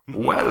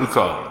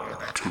Welcome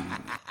to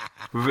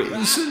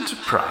Vincent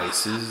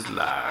Price's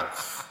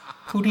Life.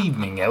 Good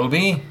evening,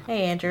 LB.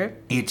 Hey, Andrew.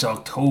 It's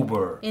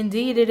October.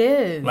 Indeed it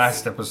is.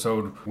 Last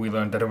episode, we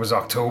learned that it was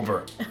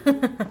October.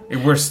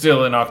 We're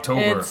still in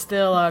October. It's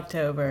still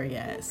October,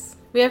 yes.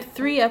 We have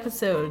 3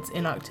 episodes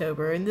in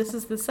October, and this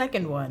is the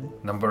second one.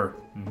 Number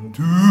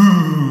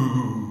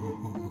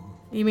 2.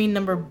 You mean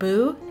number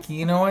boo?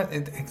 You know what?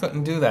 I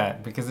couldn't do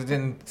that because it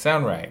didn't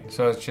sound right.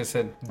 So it just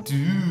said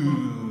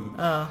do.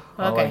 Oh,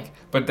 okay.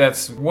 But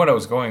that's what I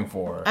was going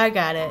for. I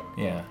got it.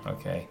 Yeah,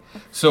 okay.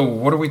 So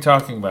what are we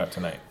talking about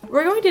tonight?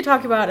 We're going to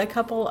talk about a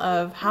couple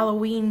of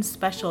Halloween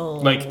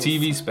specials. Like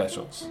TV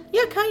specials.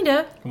 Yeah,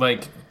 kinda.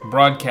 Like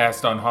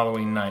broadcast on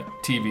Halloween night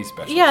TV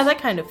specials. Yeah, that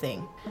kind of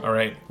thing. All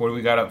right, what do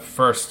we got up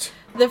first?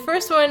 The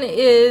first one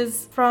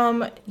is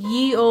from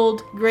Ye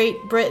Old Great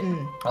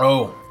Britain.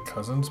 Oh,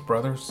 cousins,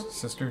 brothers,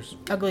 sisters?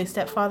 Ugly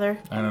Stepfather.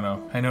 I don't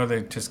know. I know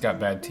they just got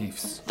bad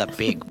teeth. The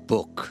Big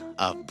Book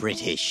of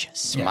British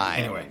Smiles.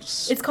 Yeah, anyway.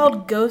 It's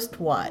called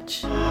Ghost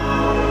Watch.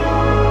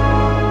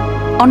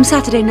 On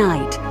Saturday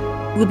night,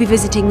 we'll be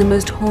visiting the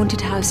most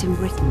haunted house in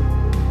Britain.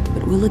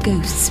 But will the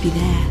ghosts be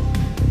there?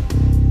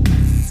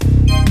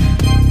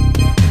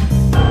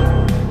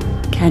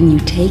 Can you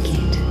take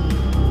it?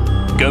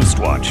 Ghost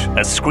Watch,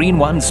 a Screen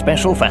One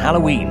special for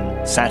Halloween,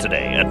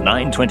 Saturday at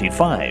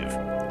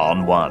 9:25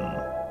 on One.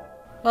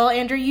 Well,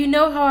 Andrew, you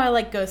know how I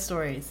like ghost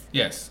stories.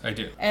 Yes, I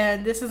do.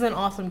 And this is an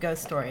awesome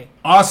ghost story.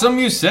 Awesome,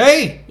 you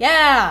say?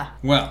 Yeah!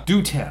 Well,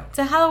 do tell. It's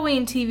a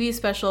Halloween TV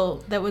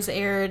special that was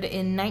aired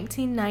in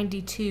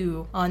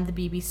 1992 on the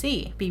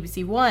BBC.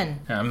 BBC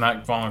One. I'm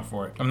not falling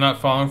for it. I'm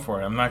not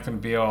going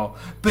to be all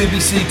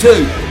BBC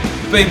 2,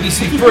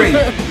 BBC 3,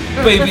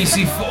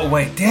 BBC 4.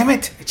 Wait, damn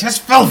it. I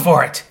just fell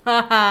for it.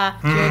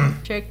 Haha,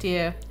 tricked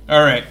you.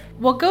 All right.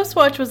 Well, Ghost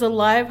Watch was a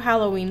live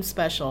Halloween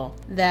special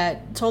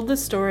that told the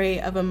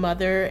story of a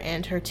mother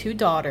and her 2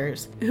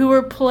 daughters who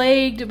were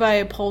plagued by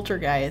a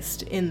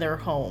poltergeist in their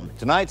home.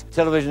 Tonight,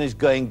 television is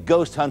going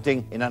ghost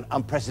hunting in an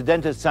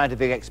unprecedented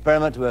scientific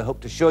experiment we hope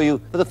to show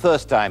you for the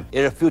first time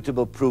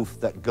irrefutable proof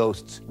that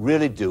ghosts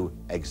really do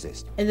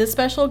exist. And the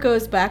special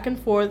goes back and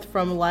forth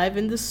from live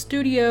in the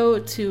studio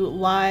to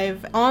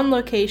live on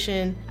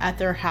location at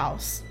their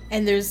house.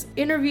 And there's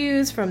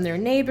interviews from their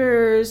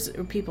neighbors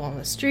or people on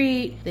the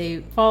street. They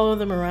follow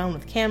them around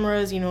with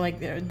cameras, like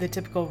the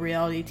typical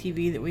reality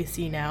TV that we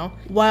see now.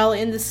 While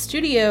in the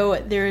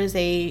studio, there is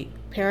a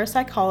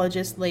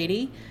parapsychologist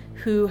lady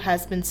who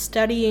has been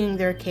studying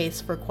their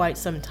case for quite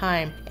some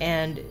time.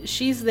 And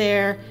she's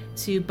there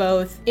to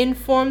both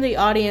inform the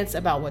audience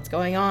about what's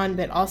going on,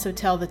 but also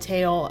tell the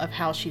tale of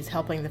how she's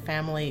helping the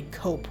family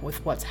cope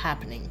with what's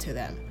happening to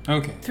them.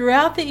 Okay.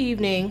 Throughout the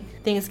evening,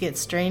 things get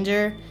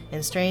stranger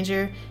and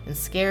stranger and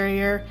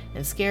scarier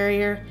and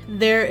scarier.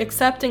 They're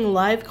accepting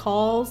live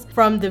calls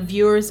from the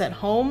viewers at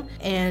home,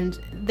 and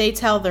they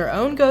tell their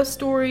own ghost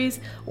stories,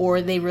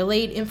 or they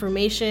relate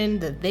information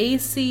that they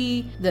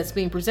see that's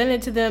being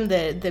presented to them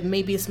that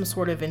may be some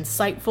sort of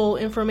insightful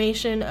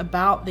information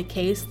about the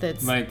case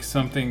that's... Like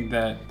something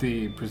that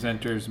the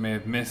presenters may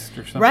have missed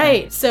or something?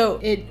 Right. So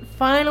it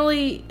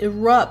finally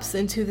erupts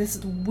into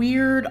this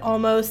weird,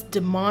 almost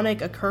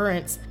demonic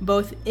occurrence,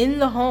 both in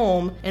the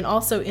home and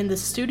also in the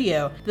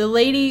studio. The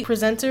lady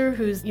presenter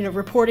who's,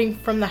 reporting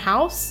from the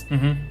house,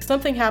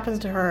 something happens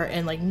to her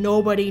and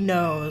nobody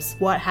knows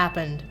what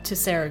happened to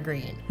Sarah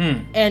Green.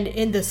 And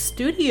in the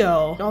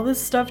studio, all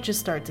this stuff just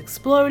starts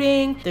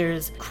exploding.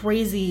 There's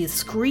crazy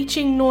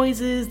screeching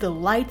noises. The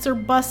lights are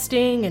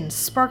busting and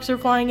sparks are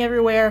flying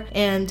everywhere.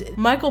 And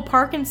Michael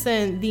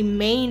Parkinson, the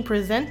main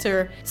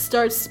presenter,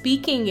 starts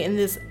speaking in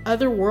this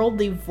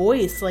otherworldly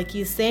voice.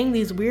 He's saying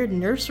these weird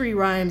nursery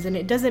rhymes and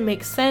it doesn't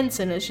make sense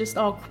and it's just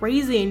all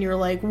crazy and you're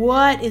like,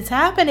 what is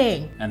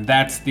happening? And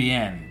that's the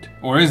end.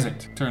 Or is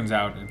it? Turns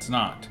out it's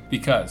not.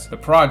 Because the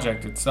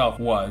project itself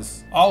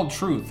was all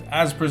truth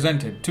as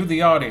presented to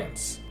the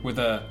audience, with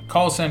a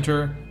call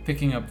center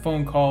picking up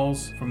phone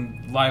calls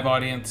from live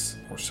audience,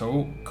 or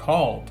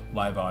so-called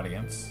live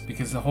audience,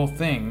 because the whole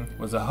thing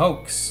was a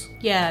hoax.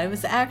 Yeah, it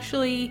was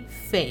actually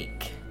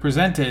fake.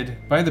 Presented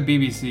by the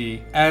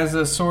BBC as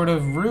a sort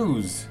of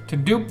ruse to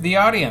dupe the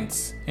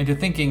audience into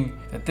thinking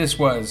that this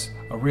was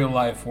a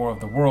real-life War of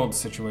the Worlds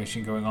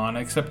situation going on,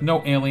 except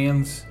no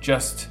aliens,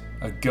 just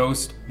a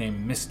ghost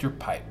named Mr.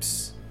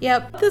 Pipes.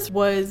 Yep, this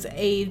was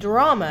a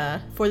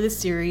drama for the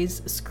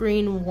series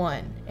Screen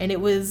One, and it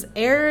was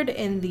aired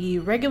in the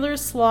regular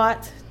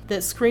slot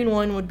that Screen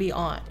One would be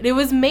on. It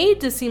was made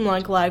to seem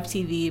like live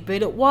TV,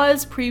 but it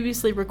was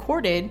previously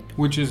recorded.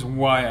 Which is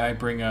why I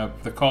bring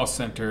up the call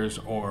centers,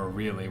 or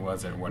really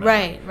was it whatever.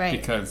 Right.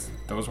 Because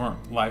those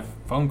weren't live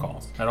phone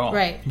calls at all.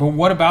 Right. But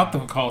what about the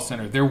call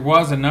center? There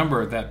was a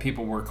number that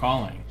people were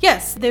calling.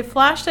 Yes, they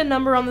flashed a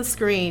number on the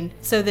screen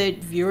so that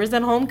viewers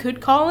at home could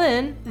call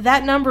in.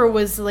 That number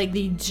was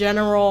the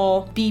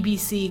general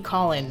BBC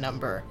call-in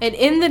number. And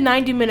in the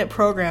 90-minute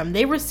program,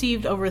 they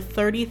received over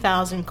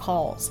 30,000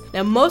 calls.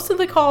 Now, most of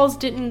the calls calls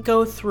didn't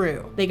go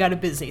through. They got a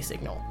busy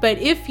signal. But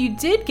if you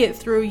did get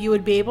through, you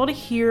would be able to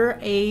hear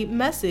a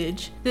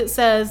message that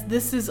says,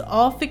 this is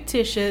all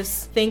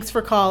fictitious. Thanks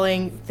for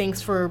calling. Thanks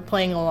for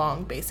playing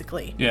along,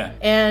 basically. Yeah.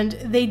 And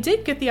they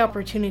did get the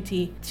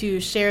opportunity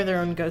to share their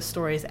own ghost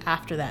stories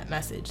after that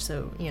message.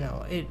 So,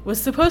 it was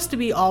supposed to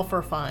be all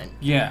for fun.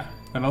 Yeah.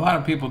 But a lot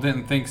of people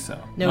didn't think so.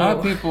 No. A lot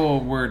of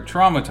people were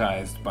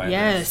traumatized by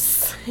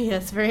this.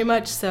 Yes, very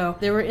much so.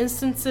 There were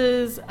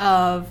instances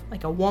of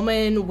like a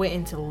woman went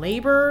into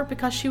labor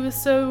because she was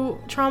so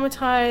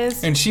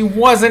traumatized. And she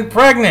wasn't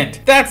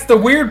pregnant. That's the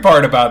weird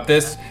part about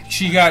this.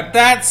 She got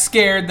that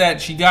scared that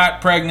she got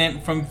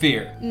pregnant from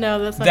fear. No,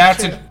 that's not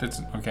true.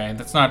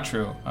 That's not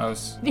true.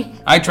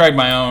 I tried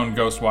my own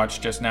Ghost Watch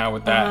just now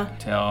with that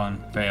tale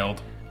and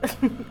failed.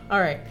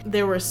 All right.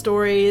 There were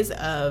stories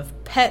of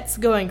pets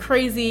going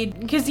crazy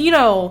because,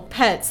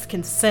 pets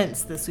can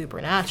sense the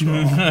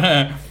supernatural.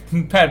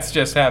 Pets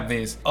just have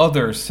these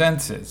other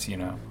senses,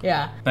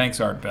 Yeah. Thanks,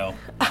 Art Bell.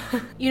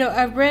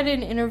 I've read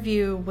an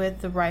interview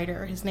with the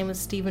writer. His name is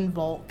Stephen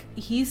Volk.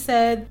 He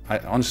said, I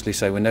honestly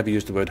say we never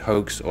used the word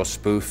hoax or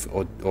spoof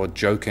or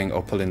joking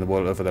or pulling the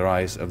wool over their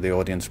eyes of the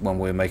audience when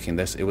we were making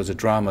this. It was a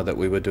drama that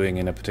we were doing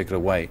in a particular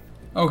way.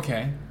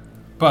 Okay,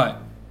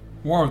 but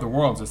War of the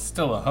Worlds is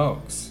still a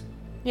hoax.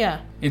 yeah.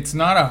 It's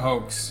not a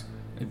hoax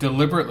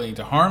deliberately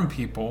to harm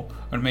people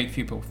or make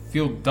people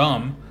feel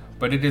dumb,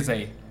 but it is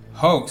a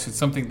hoax. It's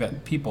something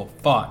that people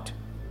thought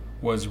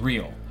was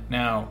real.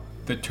 Now,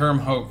 the term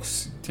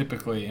hoax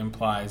typically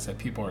implies that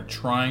people are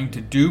trying to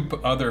dupe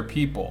other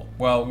people.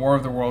 Well, War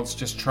of the Worlds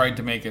just tried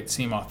to make it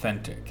seem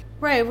authentic.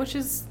 Right, which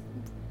is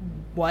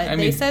what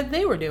they said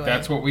they were doing.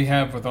 That's what we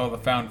have with all the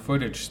found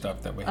footage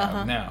stuff that we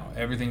have now.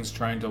 Everything's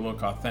trying to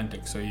look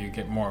authentic so you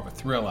get more of a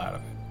thrill out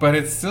of it. But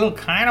it's still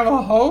kind of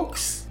a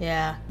hoax.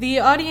 Yeah. The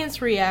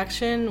audience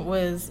reaction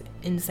was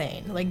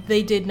insane. Like,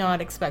 they did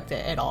not expect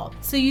it at all.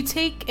 So you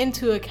take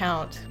into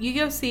account, you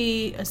go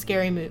see a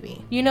scary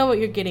movie. You know what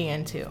you're getting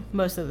into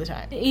most of the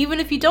time. Even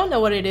if you don't know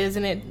what it is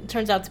and it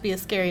turns out to be a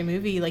scary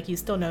movie, like, you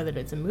still know that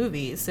it's a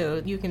movie.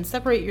 So you can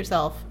separate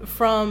yourself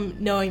from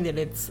knowing that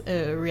it's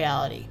a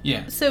reality.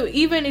 Yeah. So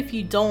even if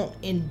you don't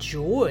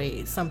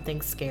enjoy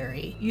something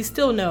scary, you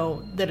still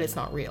know that it's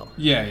not real.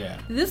 Yeah.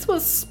 This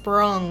was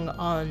sprung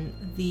on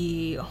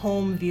the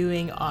home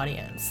viewing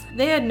audience.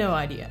 They had no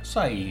idea.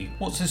 Say,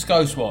 what's this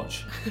Ghost Watch?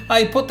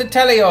 Hey, put the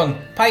telly on.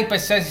 Paper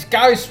says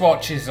Ghost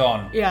Watch is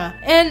on. Yeah,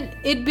 and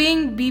it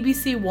being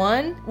BBC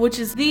One, which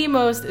is the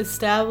most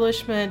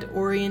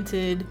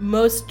establishment-oriented,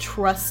 most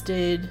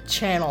trusted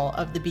channel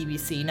of the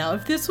BBC. Now,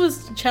 if this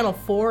was Channel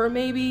 4,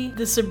 maybe,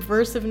 the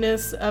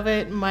subversiveness of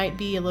it might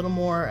be a little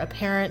more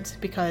apparent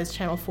because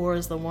Channel 4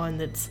 is the one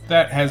that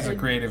has the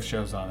creative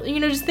shows on it.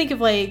 Just think of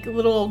like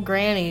little old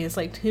grannies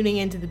like tuning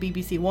into the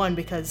BBC One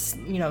because,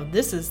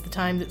 this is the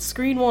time that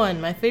Screen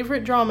One, my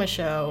favorite drama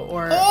show,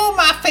 or... Oh,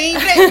 my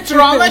favourite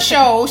drama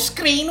show,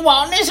 Screen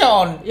One is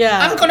on. Yeah.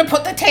 I'm going to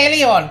put the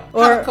telly on.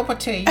 Have a cup of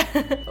tea.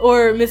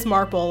 Or Miss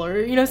Marple,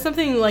 or,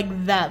 something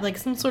like that, like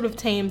some sort of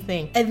tame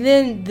thing. And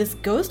then this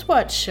Ghost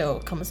Watch show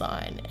comes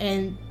on,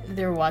 and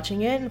they're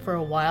watching it, and for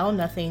a while,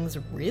 nothing's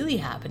really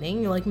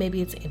happening. Like,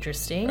 maybe it's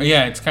interesting.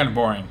 Yeah, it's kind of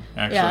boring,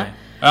 actually. Yeah.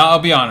 I'll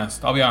be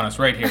honest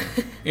right here.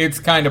 It's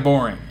kind of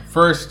boring.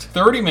 First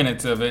 30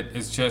 minutes of it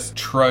is just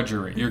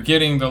trudgery. You're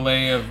getting the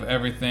lay of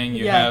everything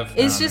you have.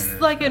 It's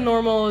just like a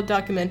normal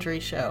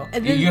documentary show.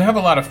 And then, you have a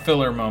lot of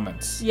filler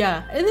moments.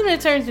 Yeah, and then it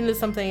turns into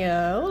something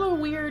a little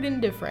weird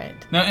and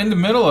different. Now, in the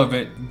middle of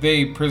it,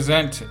 they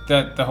present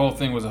that the whole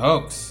thing was a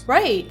hoax.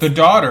 Right. The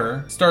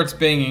daughter starts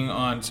banging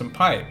on some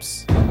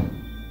pipes.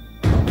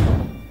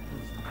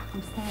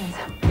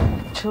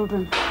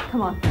 Children,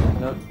 come on.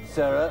 No,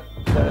 Sarah,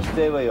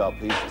 stay where you are,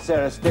 please.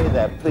 Sarah, stay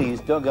there, please.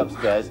 Don't go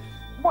upstairs.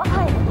 Why?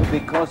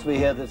 Because we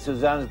hear that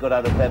Suzanne's got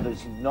out of bed, but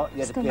she's not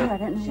yet Still appeared. here, I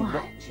don't know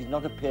why. She's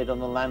not appeared on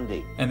the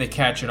landing. And they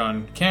catch it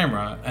on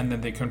camera, and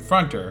then they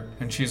confront her,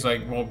 and she's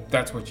like, well,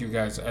 that's what you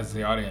guys as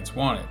the audience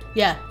wanted.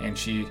 Yeah. And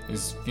she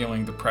is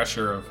feeling the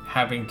pressure of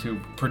having to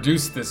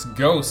produce this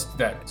ghost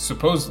that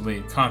supposedly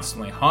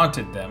constantly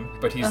haunted them,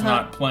 but he's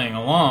not playing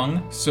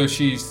along, so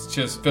she's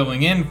just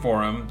filling in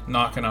for him,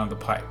 knocking on the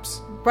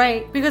pipes.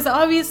 Right, because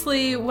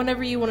obviously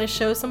whenever you want to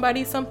show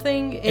somebody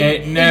something,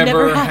 it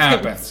never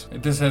happens.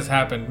 This has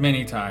happened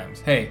many times.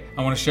 Hey,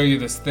 I want to show you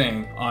this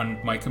thing on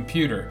my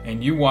computer,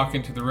 and you walk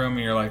into the room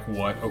and you're like,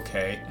 what?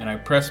 Okay. And I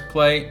press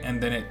play,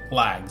 and then it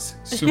lags.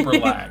 Super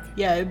lag.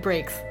 Yeah, it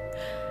breaks.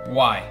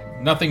 Why?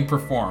 Nothing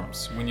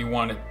performs when you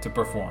want it to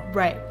perform.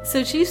 Right.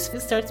 So she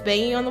starts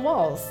banging on the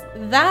walls.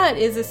 That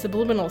is a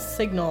subliminal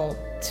signal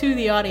to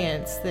the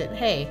audience that,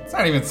 hey... It's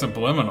not even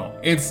subliminal.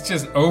 It's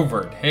just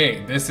overt.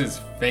 Hey, this is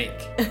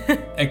fake.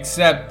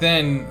 Except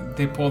then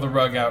they pull the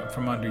rug out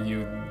from under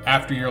you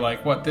after you're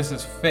like, what, this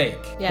is fake.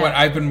 Yeah. What,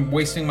 I've been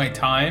wasting my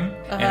time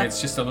and it's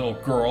just a little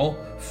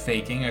girl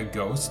faking a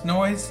ghost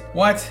noise?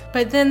 What?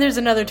 But then there's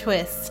another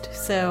twist,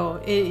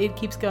 so it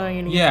keeps going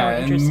and it gets more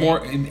and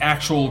interesting. more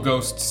actual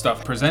ghost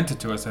stuff presented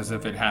to us as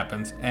if it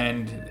happens,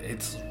 and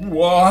it's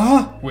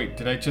what? Wait,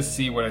 did I just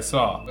see what I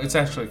saw? It's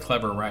actually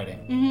clever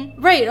writing.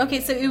 Right, okay,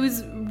 so it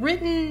was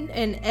written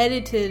and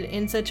edited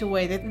in such a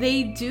way that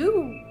they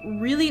do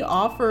really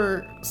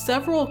offer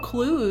several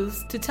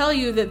clues to tell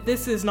you that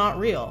this is not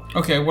real.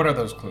 Okay, what are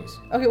those clues?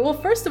 Okay, well,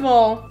 first of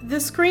all, the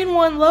Screen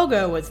One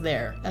logo was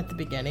there at the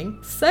beginning.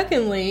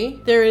 Secondly,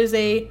 there is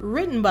a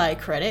written by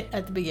credit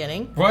at the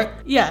beginning. What?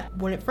 Yeah,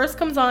 when it first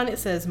comes on, it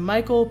says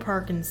Michael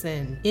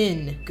Parkinson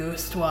in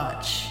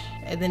Ghostwatch.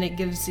 And then it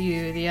gives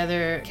you the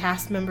other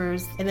cast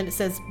members, and then it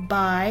says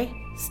by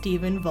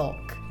Stephen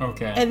Volk.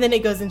 Okay. And then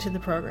it goes into the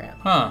program.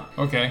 Huh,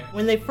 okay.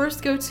 When they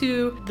first go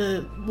to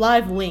the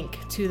live link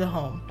to the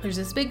home, there's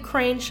this big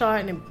crane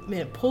shot and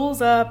it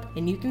pulls up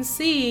and you can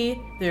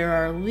see there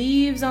are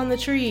leaves on the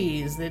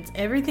trees.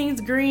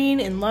 Everything's green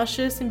and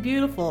luscious and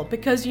beautiful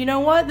because you know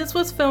what? This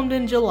was filmed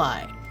in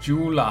July.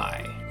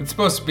 July. It's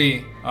supposed to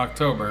be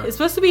October. It's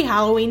supposed to be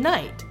Halloween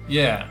night.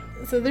 Yeah.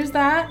 So there's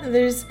that.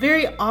 There's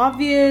very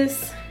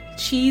obvious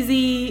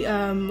cheesy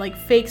like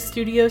fake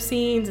studio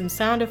scenes and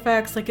sound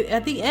effects like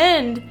at the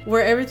end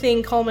where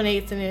everything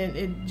culminates and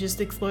it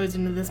just explodes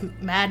into this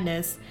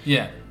madness.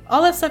 Yeah.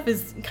 All that stuff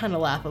is kind of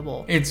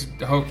laughable. It's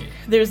hokey.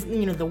 There's,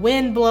 the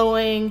wind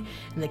blowing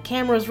and the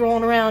cameras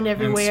rolling around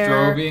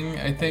everywhere. And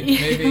strobing, I think,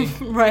 maybe.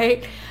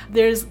 Right.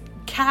 There's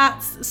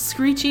cats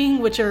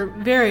screeching, which are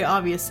very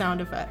obvious sound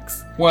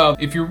effects. Well,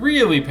 if you're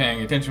really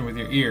paying attention with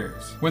your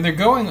ears, when they're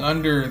going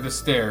under the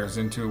stairs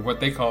into what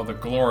they call the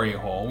glory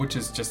hole, which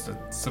is just a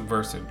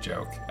subversive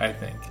joke, I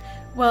think.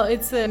 Well,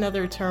 it's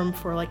another term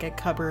for like a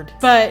cupboard.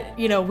 But,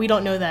 we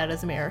don't know that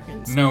as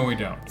Americans. No, we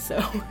don't.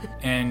 So.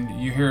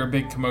 And you hear a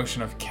big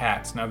commotion of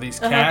cats. Now, these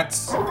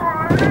cats...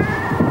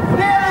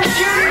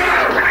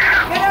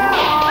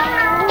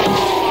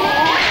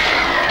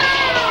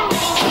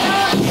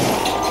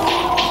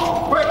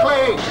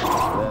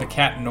 The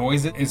cat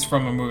noise is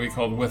from a movie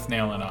called With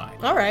Nail and I.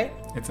 All right.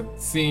 It's a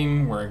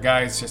scene where a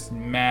guy's just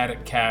mad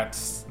at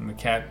cats, and the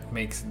cat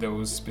makes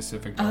those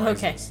specific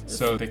noises. Okay.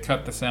 So they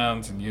cut the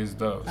sounds and use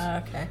those.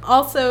 Okay.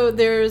 Also,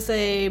 there's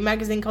a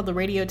magazine called the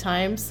Radio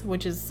Times,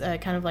 which is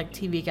kind of like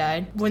TV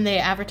Guide. When they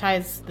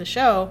advertised the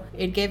show,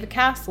 it gave a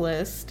cast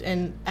list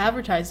and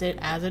advertised it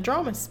as a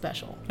drama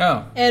special.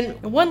 Oh. And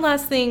one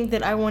last thing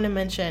that I want to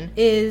mention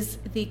is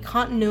the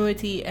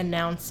continuity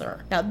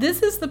announcer. Now,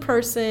 this is the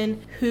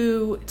person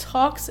who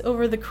talks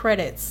over the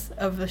credits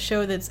of the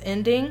show that's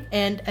ending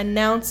and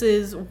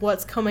announces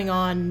what's coming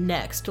on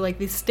next, like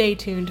the stay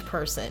tuned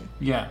person.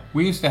 Yeah,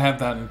 we used to have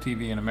that on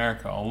TV in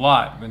America a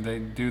lot, and they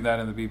do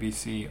that in the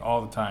BBC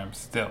all the time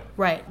still.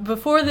 Right.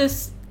 Before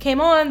this came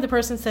on, the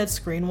person said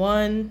Screen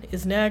One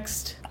is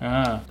next.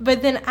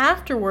 But then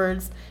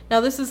afterwards,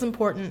 now this is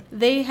important,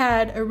 they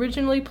had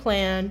originally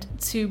planned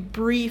to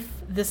brief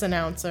this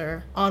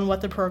announcer on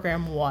what the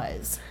program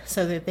was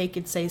so that they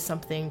could say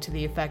something to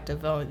the effect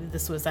of, oh,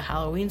 this was a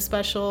Halloween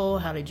special,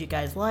 how did you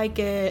guys like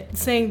it?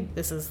 Saying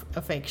this is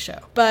a fake show.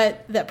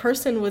 But that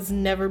person was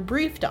never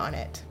briefed on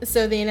it.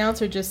 So the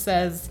announcer just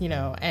says,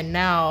 and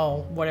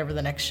now whatever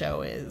the next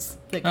show is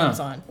that comes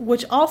on.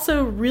 Which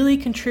also really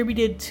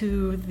contributed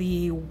to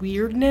the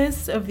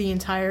weirdness of the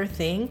entire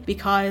thing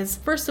because,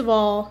 first of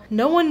all,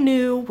 no one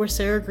knew where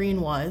Sarah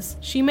Green was.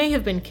 She may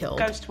have been killed.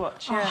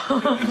 Ghostwatch, yeah.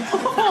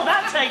 Oh,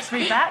 that takes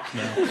me back.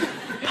 Yeah.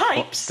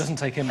 Pipes. Doesn't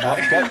take him back.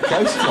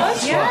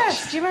 Ghostwatch.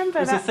 Yes, do you remember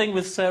There's that? a thing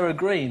with Sarah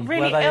Green.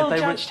 Really where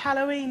ill-judged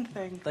Halloween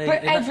thing.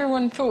 But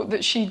everyone thought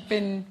that she'd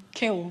been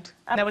killed.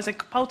 And there was a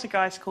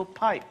poltergeist called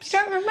Pipes. You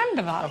don't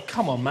remember that? Oh,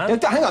 come on, man.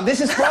 Hang on,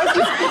 this is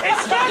frightening. It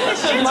scared the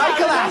shit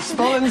Michael out of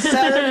Aspel and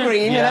Sarah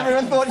Green, and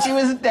everyone thought she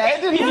was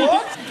dead, and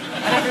what?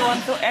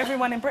 And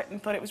everyone in Britain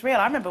thought it was real.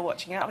 I remember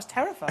watching it. I was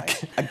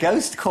terrified. A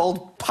ghost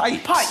called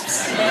Pipes.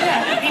 Pipes.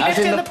 Yeah. He As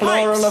lived in the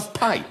plural pipes. of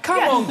pipe. Come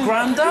on,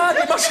 Grandad.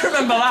 You must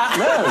remember that.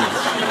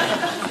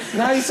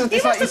 No. No,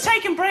 You must have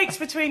taken breaks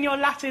between your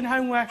Latin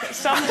homework at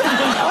some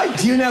time.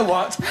 Do you know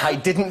what? I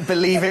didn't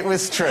believe it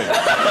was true.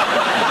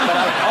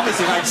 But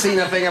obviously, if I'd seen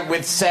a thing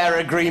with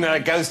Sarah Green and a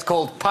ghost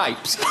called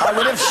Pipes, I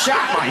would have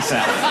shat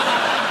myself.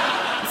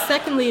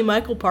 Secondly,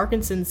 Michael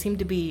Parkinson seemed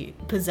to be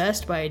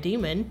possessed by a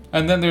demon.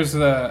 And then there's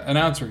the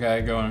announcer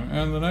guy going,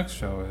 and the next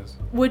show is.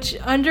 Which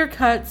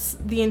undercuts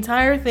the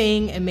entire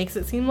thing and makes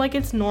it seem like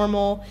it's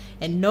normal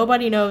and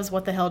nobody knows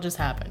what the hell just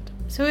happened.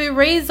 So it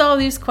raised all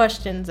these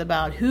questions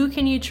about who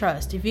can you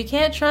trust? If you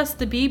can't trust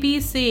the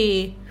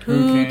BBC,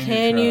 who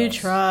can you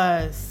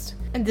trust?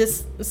 And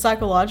this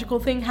psychological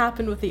thing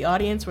happened with the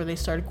audience where they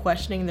started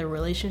questioning their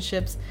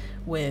relationships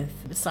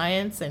with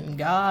science and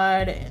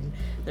God and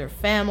their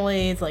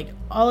families, like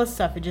all this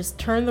stuff. It just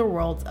turned the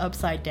world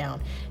upside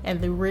down.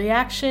 And the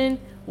reaction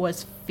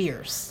was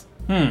fierce.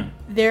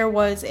 There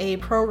was a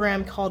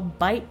program called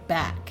Bite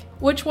Back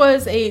which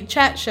was a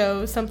chat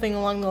show, something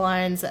along the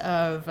lines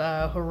of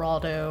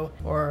Geraldo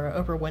or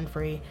Oprah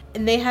Winfrey.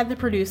 And they had the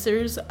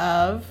producers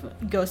of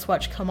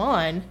Ghostwatch come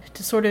on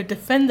to sort of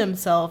defend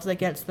themselves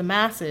against the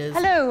masses.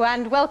 Hello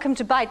and welcome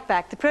to Bite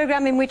Back, the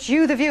program in which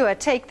you, the viewer,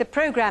 take the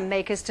program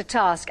makers to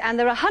task. And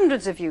there are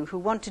hundreds of you who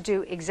want to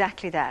do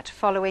exactly that,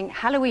 following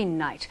Halloween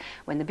night,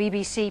 when the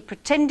BBC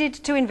pretended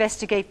to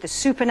investigate the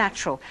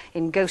supernatural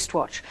in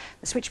Ghostwatch.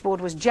 The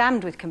switchboard was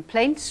jammed with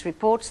complaints,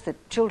 reports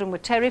that children were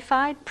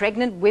terrified,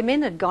 pregnant women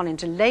had gone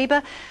into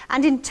labour,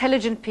 and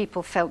intelligent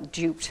people felt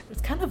duped.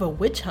 It's kind of a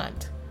witch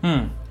hunt.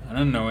 I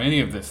don't know any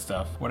of this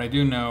stuff. What I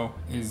do know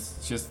is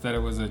just that it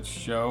was a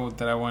show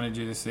that I wanted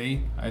you to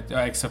see. I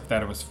accept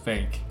that it was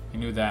fake. I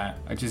knew that.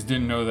 I just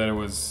didn't know that it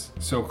was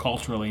so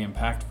culturally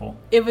impactful.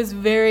 It was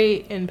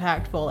very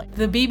impactful.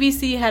 The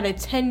BBC had a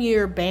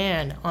 10-year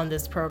ban on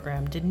this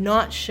program, did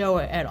not show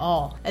it at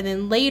all. And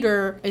then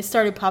later, it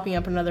started popping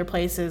up in other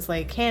places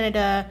like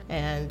Canada,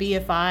 and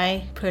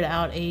BFI put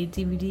out a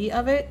DVD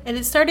of it. And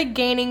it started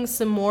gaining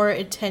some more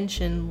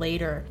attention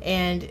later.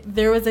 And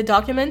there was a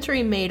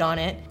documentary made on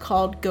it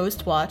called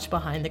Ghostwatch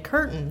Behind the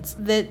Curtains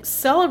that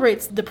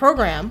celebrates the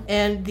program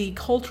and the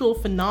cultural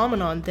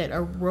phenomenon that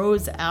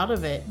arose out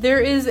of it. There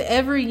is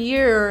every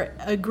year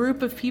a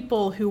group of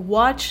people who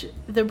watch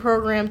the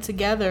program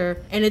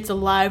together, and it's a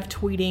live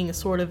tweeting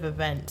sort of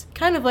event.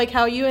 Kind of like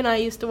how you and I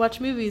used to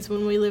watch movies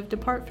when we lived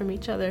apart from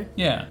each other.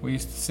 Yeah, we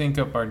used to sync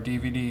up our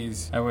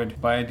DVDs. I would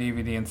buy a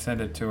DVD and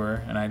send it to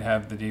her, and I'd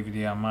have the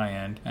DVD on my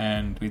end,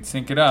 and we'd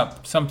sync it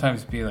up.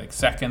 Sometimes it'd be like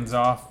seconds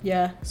off.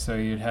 Yeah. So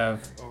you'd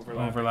have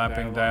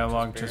overlapping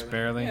dialogue just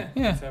barely.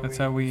 Yeah, that's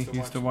how we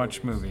used to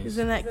watch movies.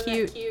 Isn't that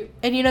cute?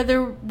 And you know,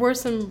 there were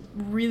some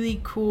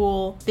really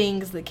cool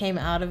things that came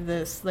out of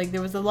this. Like,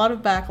 there was a lot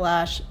of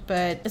backlash,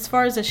 but as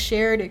far as a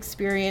shared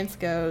experience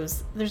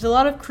goes, there's a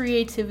lot of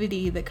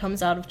creativity that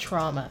comes out of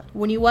trauma.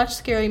 When you watch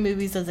scary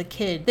movies as a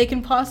kid, they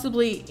can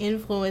possibly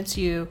influence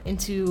you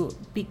into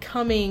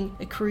becoming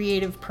a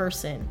creative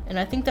person. And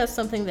I think that's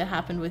something that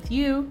happened with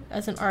you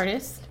as an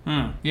artist.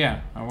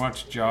 Yeah, I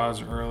watched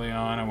Jaws early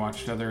on. I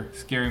watched other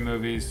scary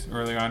movies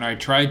early on. I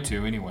tried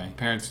to anyway.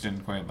 Parents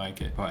didn't quite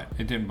like it, but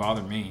it didn't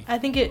bother me. I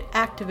think it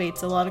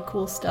activates a lot of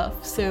cool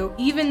stuff. So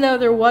even though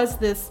there was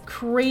this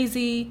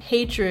crazy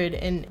hatred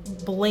and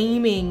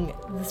blaming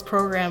this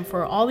program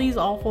for all these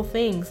awful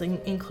things,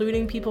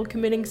 including people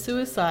committing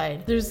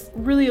suicide, there's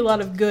really a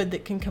lot of good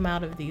that can come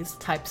out of these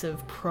types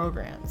of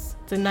programs.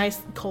 It's a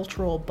nice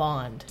cultural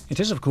bond. It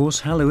is, of course,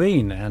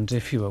 Halloween, and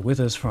if you were with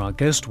us for our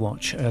Ghost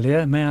Watch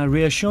earlier, may I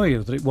reassure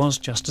you that it was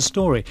just a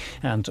story,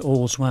 and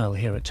all's well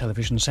here at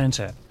Television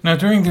Centre. Now,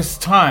 during this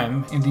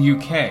time in the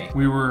UK,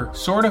 we were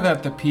sort of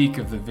at the peak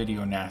of the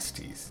video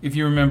nasties. If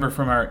you remember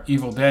from our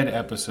Evil Dead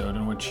episode,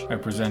 in which I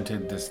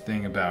presented this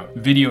thing about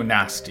video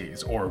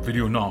nasties or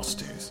video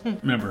nasties.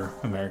 Remember,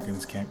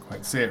 Americans can't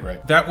quite say it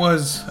right. That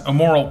was a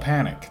moral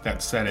panic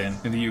that set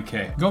in the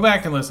UK. Go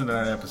back and listen to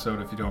that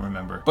episode if you don't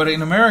remember. But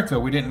in America,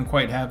 we didn't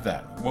quite have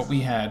that. What we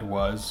had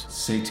was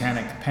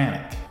satanic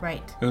panic.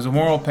 Right. It was a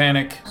moral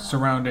panic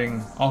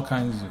surrounding all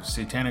kinds of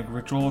satanic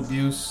ritual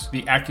abuse,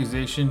 the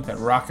accusation that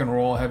rock and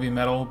roll heavy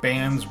metal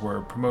bands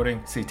were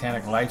promoting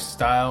satanic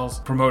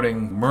lifestyles,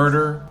 promoting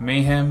murder,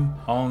 mayhem,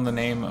 all in the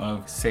name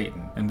of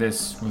Satan. And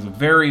this was a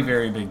very,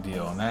 very big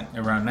deal. And that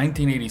around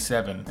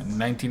 1987 and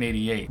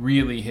 1988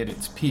 really hit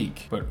its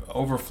peak, but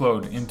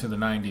overflowed into the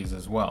 90s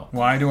as well.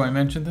 Why do I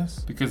mention this?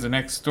 Because the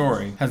next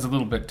story has a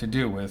little bit to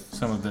do with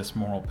some of this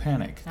moral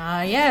panic.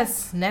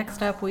 Yes.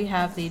 Next up we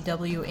have the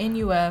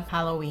WNUF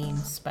Halloween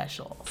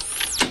special.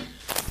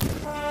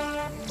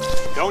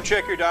 Don't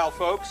check your dial,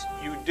 folks.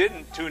 You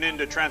didn't tune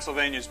into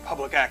Transylvania's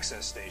public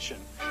access station.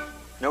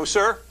 No,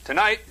 sir.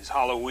 Tonight is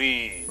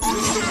Halloween.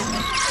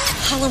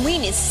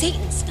 Halloween is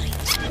Satan's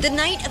night, the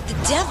night of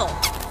the devil.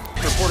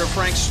 Reporter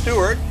Frank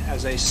Stewart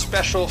has a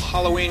special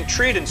Halloween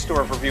treat in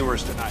store for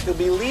viewers tonight. He'll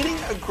be leading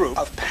a group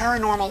of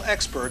paranormal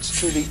experts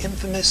through the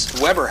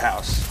infamous Weber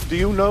House. Do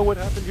you know what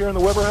happened here in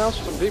the Weber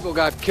House? Some people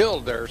got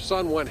killed. Their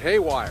son went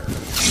haywire.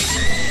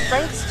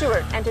 Frank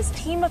Stewart and his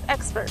team of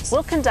experts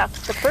will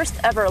conduct the first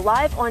ever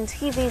live on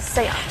TV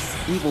seance.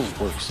 Evil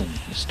works in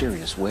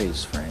mysterious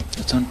ways, Frank.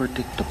 It's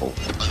unpredictable.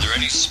 Are there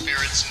any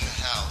spirits in the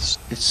house?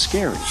 It's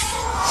scary.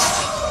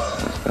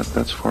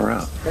 That's far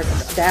out.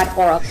 There's that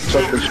or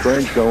something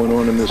strange going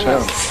on in this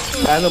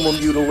house. Animal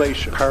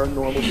mutilation,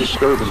 paranormal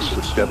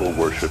disturbances, devil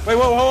worship. Wait,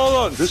 whoa, hold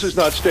on. This is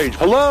not staged.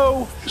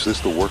 Hello? Is this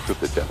the work of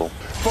the devil?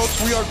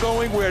 Folks, we are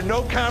going where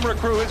no camera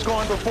crew has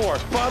gone before.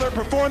 Father,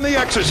 perform the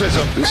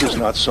exorcism. This is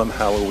not some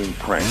Halloween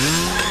prank.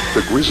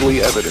 The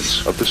grisly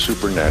evidence of the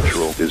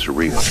supernatural is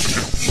real.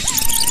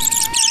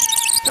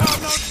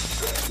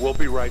 We'll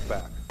be right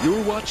back.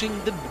 You're watching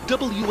the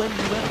WNUF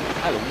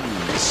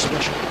Halloween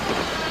special.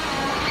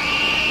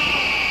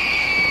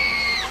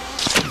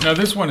 Now,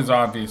 this one is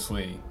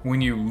obviously, when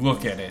you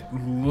look at it,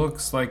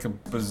 looks like a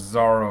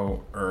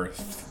bizarro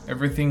Earth.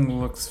 Everything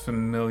looks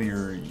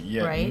familiar,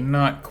 yet Right?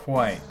 not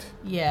quite.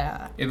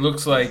 Yeah. It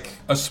looks like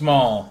a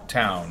small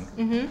town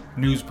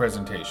news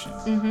presentation,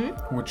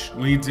 which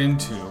leads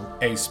into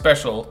a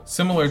special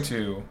similar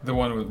to the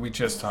one we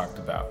just talked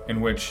about,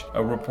 in which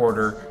a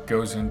reporter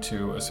goes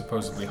into a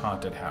supposedly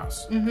haunted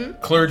house.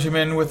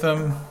 Clergymen with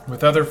them,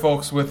 with other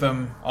folks with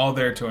them, all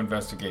there to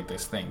investigate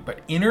this thing. But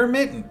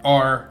intermittent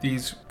are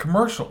these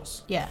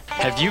commercials. Yeah.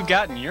 Have you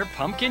gotten your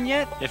pumpkin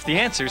yet? If the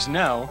answer's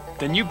no,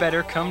 then you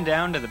better come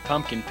down to the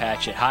pumpkin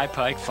patch at High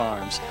Pike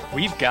Farms.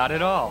 We've got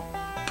it all.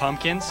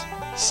 Pumpkins,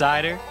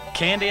 cider,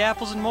 candy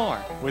apples, and more.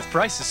 With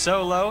prices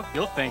so low,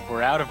 you'll think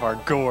we're out of our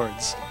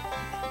gourds.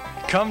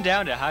 Come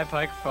down to High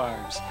Pike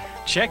Farms.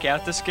 Check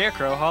out the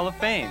Scarecrow Hall of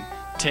Fame.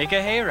 Take a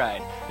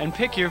hayride and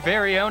pick your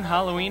very own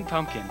Halloween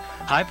pumpkin.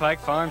 High Pike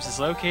Farms is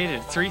located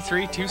at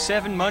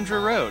 3327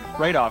 Mundra Road,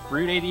 right off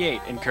Route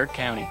 88 in Kirk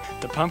County.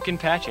 The pumpkin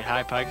patch at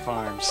High Pike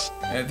Farms.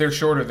 They're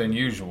shorter than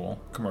usual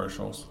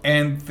commercials,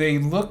 and they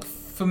look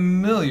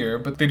familiar,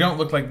 but they don't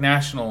look like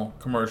national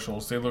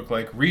commercials. They look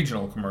like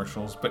regional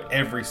commercials, but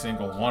every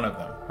single one of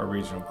them are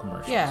regional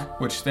commercials. Yeah.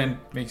 Which then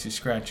makes you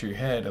scratch your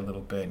head a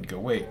little bit and go,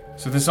 wait.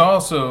 So this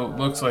also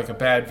looks like a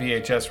bad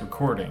VHS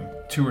recording,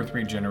 2 or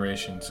 3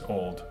 generations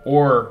old,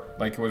 or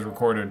like it was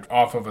recorded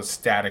off of a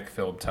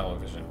static-filled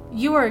television.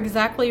 You are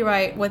exactly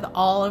right with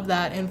all of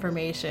that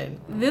information.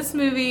 This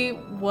movie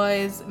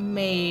was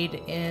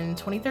made in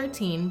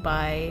 2013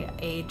 by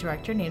a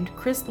director named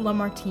Chris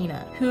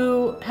LaMartina,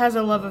 who has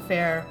a love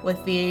affair with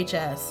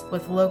VHS,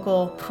 with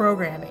local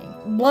programming.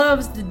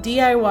 Loves the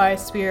DIY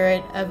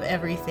spirit of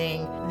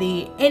everything,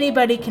 the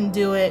anybody can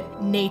do it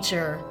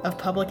nature of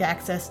public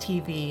access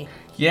TV.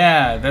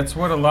 Yeah, that's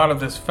what a lot of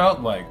this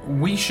felt like.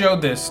 We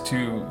showed this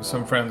to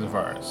some friends of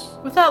ours.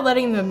 Without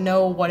letting them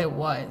know what it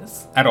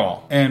was. At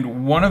all.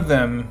 And one of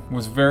them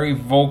was very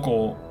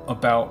vocal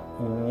about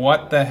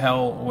what the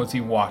hell was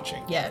he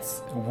watching.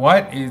 Yes.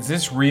 What, is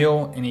this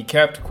real? And he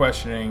kept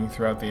questioning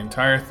throughout the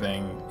entire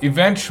thing,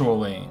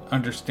 eventually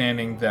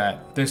understanding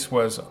that this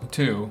was,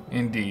 too,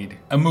 indeed,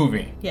 a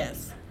movie.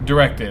 Yes.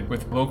 Directed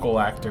with local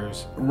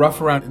actors,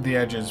 rough around the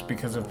edges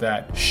because of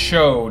that,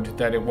 showed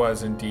that it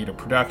was indeed a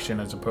production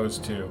as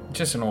opposed to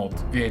just an old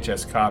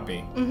VHS copy.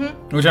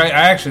 Which I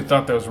actually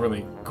thought that was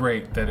really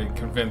great, that it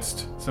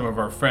convinced some of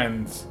our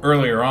friends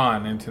earlier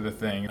on into the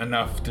thing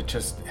enough to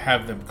just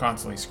have them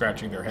constantly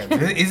scratching their heads.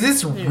 Is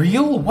this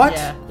real? What?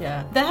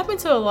 Yeah. That happened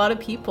to a lot of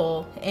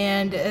people,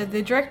 and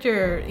the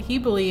director, he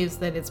believes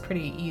that it's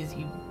pretty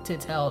easy to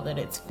tell that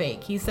it's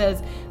fake. He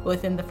says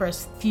within the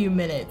first few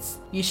minutes,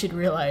 you should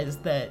realize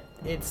that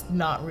it's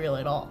not real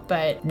at all.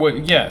 But well,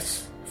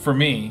 yes, for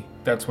me,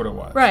 that's what it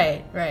was.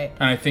 Right.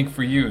 And I think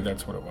for you,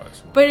 that's what it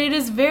was. But it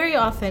is very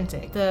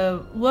authentic.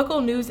 The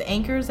local news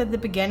anchors at the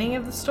beginning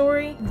of the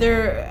story,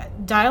 their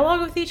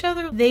dialogue with each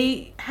other,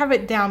 they have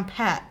it down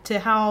pat to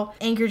how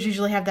anchors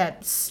usually have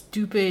that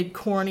stupid,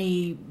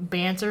 corny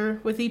banter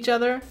with each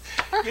other.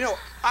 You know,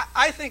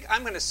 I think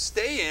I'm going to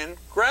stay in,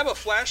 grab a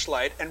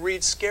flashlight, and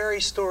read scary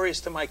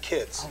stories to my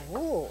kids.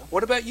 Oh.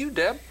 What about you,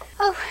 Deb?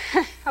 Oh,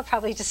 I'll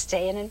probably just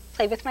stay in and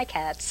play with my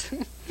cats.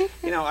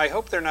 You know, I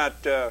hope they're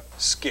not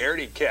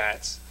scaredy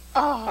cats.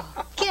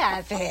 Oh,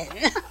 Gavin.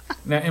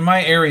 Now, in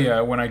my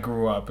area, when I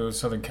grew up, it was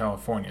Southern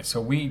California.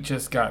 So we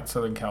just got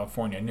Southern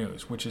California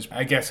news, which is,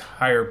 I guess,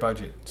 higher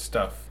budget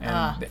stuff.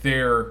 And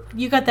they're...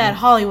 You got that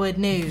Hollywood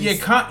news.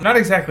 Yeah, not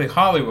exactly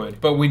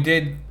Hollywood, but we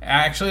did...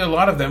 Actually, a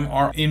lot of them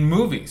are in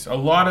movies. A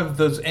lot of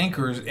those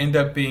anchors end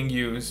up being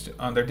used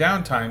on their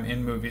downtime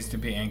in movies to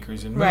be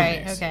anchors in movies.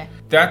 Right, okay.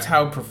 That's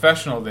how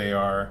professional they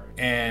are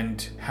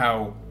and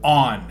how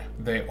on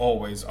they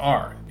always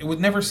are. It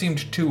never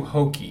seemed too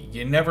hokey.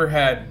 You never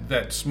had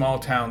that small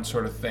town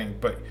sort of thing,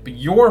 but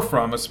you're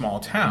from a small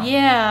town.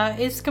 Yeah,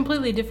 it's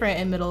completely different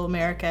in Middle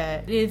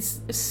America.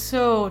 It's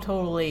so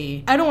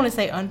totally, I don't want to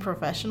say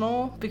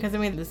unprofessional, because I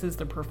mean, this is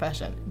the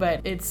profession,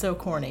 but it's so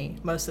corny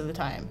most of the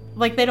time.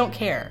 Like, they don't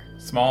care.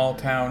 Small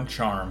town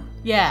charm.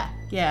 Yeah.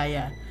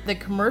 The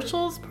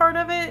commercials part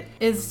of it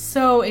is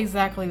so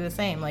exactly the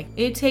same. Like,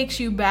 it takes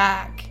you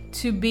back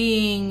to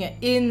being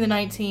in the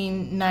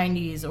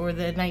 1990s or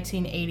the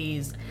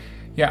 1980s.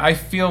 Yeah, I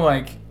feel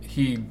like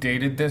he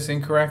dated this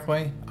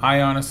incorrectly.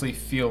 I honestly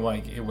feel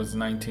like it was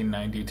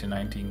 1990 to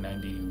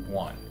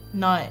 1991.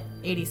 Not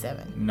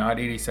 87. Not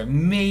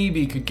 87.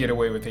 Maybe could get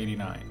away with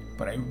 89.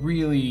 But I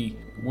really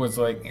was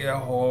like,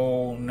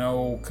 oh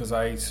no, because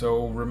I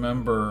so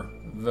remember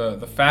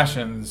the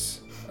fashions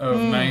of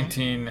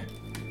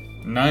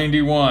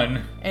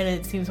 1991. And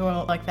it seems more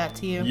like that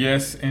to you?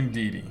 Yes,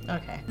 indeedy.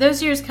 Okay.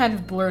 Those years kind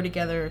of blur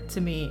together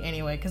to me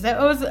anyway, because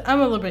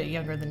I'm a little bit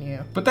younger than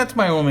you. But that's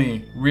my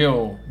only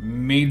real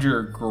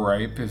major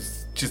gripe,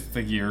 is just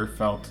the year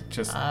felt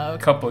just a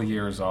couple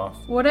years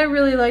off. What I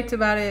really liked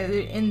about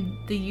it in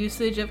the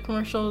usage of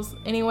commercials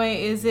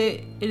anyway is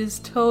it is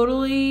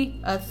totally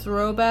a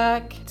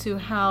throwback to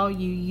how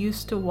you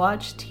used to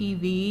watch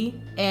TV,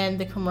 and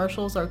the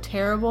commercials are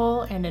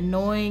terrible and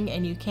annoying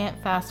and you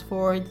can't fast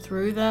forward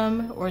through them.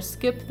 them or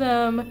skip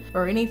them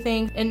or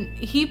anything. And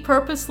he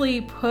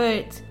purposely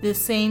put the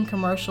same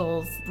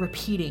commercials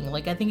repeating.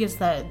 Like, I think it's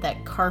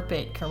that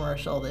carpet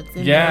commercial that's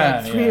in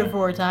there like 3 or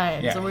 4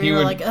 times. Yeah, so we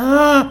were like,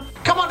 ugh.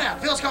 Come on down,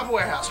 Phil's Coffee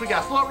Warehouse. We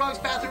got floor rugs,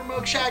 bathroom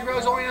rugs, shag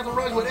rugs, oriental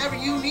rugs, whatever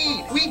you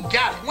need. We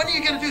got it. When are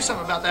you going to do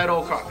something about that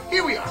old carpet?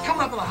 Here we are,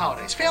 coming up on the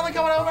holidays. Family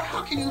coming over,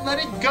 how can you let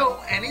it go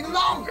any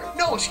longer?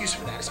 No excuse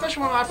for that,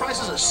 especially when my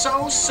prices are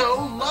so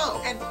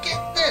low. And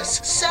get this,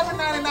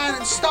 $7.99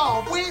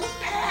 installed with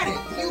padding.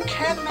 You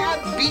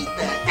cannot beat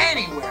that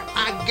anywhere.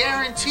 I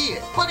guarantee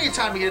it. Plenty of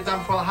time to get it done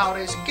before the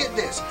holidays. And get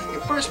this,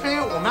 your first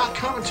payment will not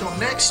come until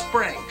next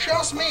spring.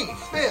 Trust me,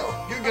 Phil,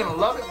 you're going to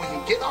love it when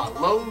you get our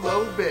low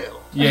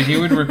bill. Yeah, he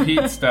would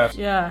repeat stuff.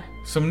 Yeah.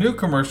 Some new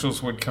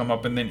commercials would come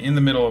up, and then in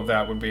the middle of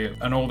that would be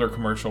an older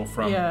commercial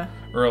from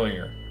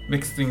earlier.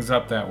 Mix things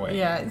up that way.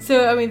 Yeah,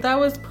 so, I mean, that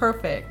was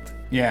perfect.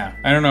 Yeah,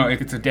 I don't know,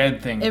 it's a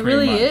dead thing. It pretty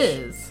really much.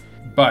 is.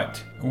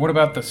 But what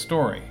about the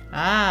story?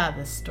 Ah,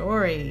 the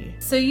story.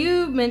 So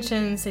you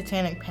mentioned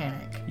Satanic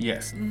Panic.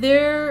 Yes.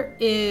 There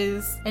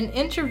is an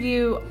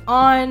interview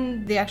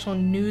on the actual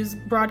news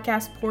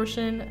broadcast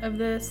portion of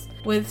this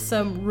with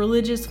some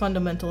religious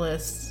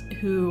fundamentalists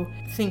who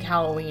think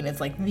Halloween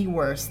is like the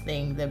worst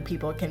thing that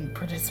people can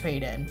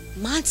participate in.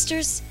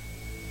 Monsters?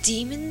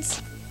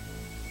 Demons?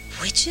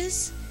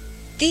 Witches?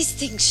 These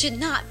things should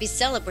not be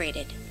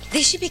celebrated.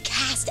 They should be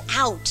cast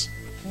out,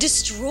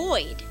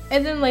 destroyed.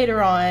 And then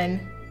later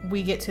on,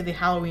 we get to the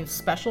Halloween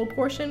special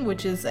portion,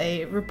 which is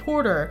a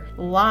reporter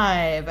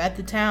live at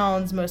the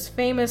town's most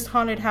famous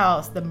haunted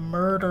house, the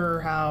Murder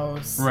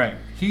House. Right.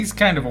 He's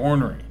kind of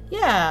ornery.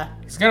 Yeah.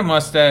 He's got a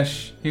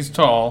mustache. He's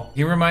tall.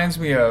 He reminds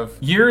me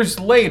of, years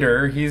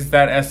later, he's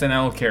that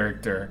SNL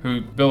character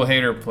who Bill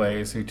Hader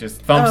plays, who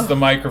just thumps the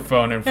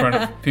microphone in front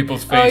of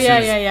people's faces.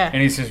 Yeah.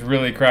 And he's just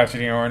really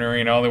crotchety and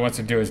ornery, and all he wants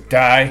to do is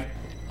die.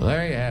 Well,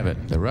 there you have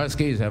it. The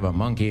Ruskies have a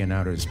monkey in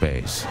outer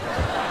space.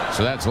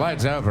 So that's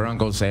lights out for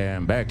Uncle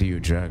Sam. Back to you,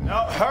 Chuck.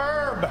 No,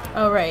 Herb!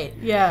 Oh, right.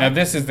 Yeah. Now,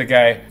 this is the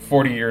guy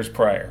 40 years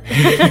prior.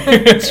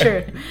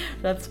 True.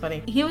 That's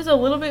funny. He was a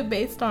little bit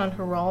based on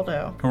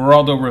Geraldo.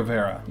 Geraldo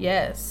Rivera.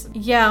 Yes.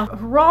 Yeah,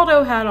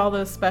 Geraldo had all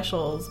those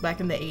specials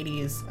back in the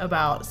 80s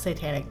about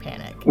Satanic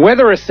Panic.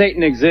 Whether a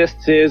Satan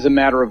exists is a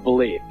matter of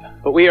belief.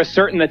 But we are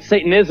certain that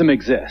Satanism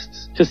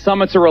exists. To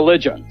some, it's a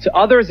religion. To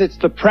others, it's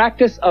the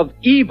practice of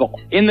evil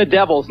in the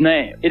devil's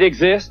name. It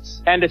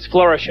exists, and it's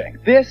flourishing.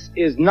 This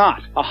is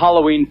not a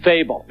Halloween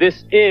fable.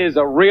 This is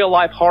a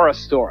real-life horror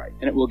story,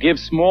 and it will give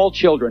small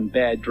children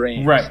bad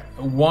dreams. Right.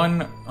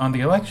 Won on the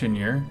election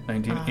year,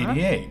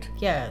 1988.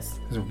 Yes.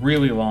 It's a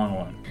really long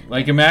one.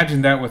 Like,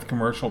 imagine that with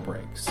commercial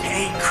breaks.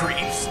 Hey,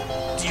 creeps.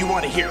 Do you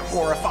want to hear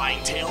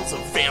horrifying tales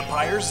of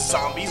vampires,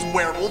 zombies,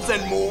 werewolves,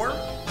 and more?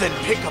 Then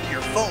pick up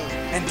your phone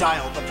and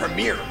dial the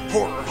premier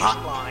horror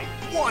hotline,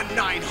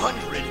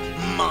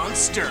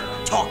 1-900-MONSTER.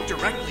 Talk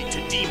directly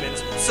to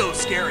demons so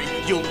scary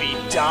you'll be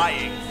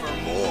dying for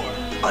more.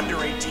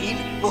 Under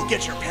 18, we'll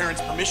get your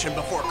parents' permission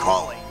before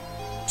calling.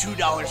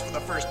 $2 for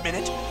the first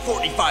minute,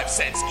 45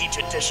 cents each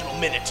additional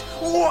minute.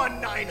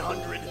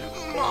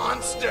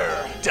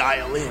 1-900-MONSTER.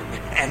 Dial in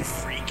and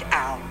freak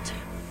out.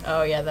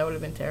 Oh, yeah, that would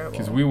have been terrible.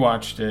 Because we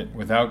watched it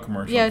without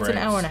commercial breaks. Yeah, it's an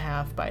hour and a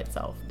half by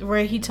itself,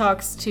 where he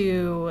talks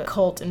to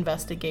cult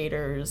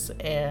investigators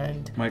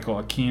and Michael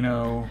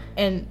Aquino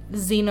and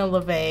Zena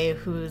LaVey,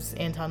 who's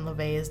Anton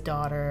LaVey's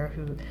daughter,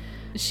 who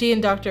she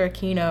and Dr.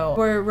 Aquino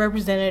were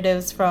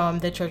representatives from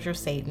the Church of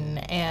Satan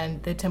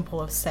and the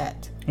Temple of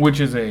Set.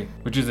 Which is a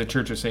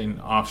Church of Satan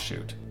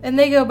offshoot. And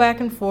they go back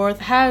and forth.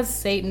 Has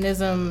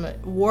Satanism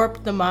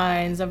warped the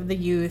minds of the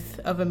youth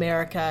of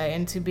America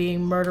into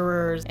being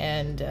murderers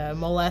and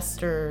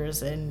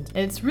molesters? And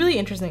it's really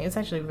interesting. It's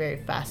actually very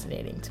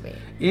fascinating to me.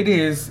 It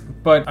is,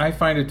 but I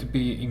find it to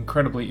be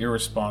incredibly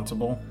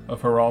irresponsible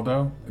of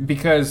Geraldo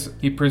because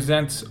he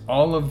presents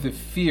all of the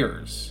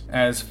fears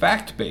as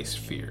fact-based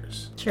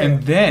fears. True.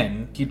 And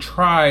then he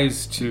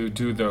tries to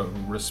do the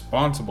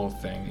responsible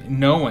thing,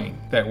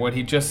 knowing that what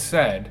he just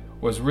said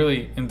was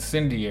really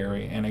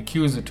incendiary and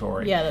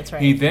accusatory. Yeah, that's right.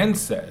 He then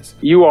says,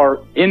 You are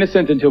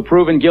innocent until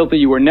proven guilty.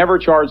 You were never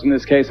charged in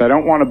this case. I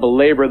don't want to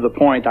belabor the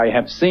point. I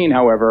have seen,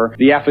 however,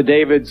 the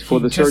affidavits for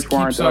the search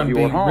warrant of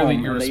your home.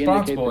 Really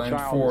irresponsible, and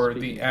for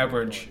the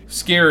average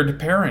scared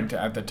parent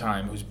at the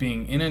time who's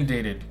being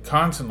inundated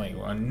constantly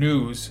on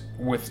news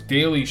with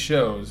daily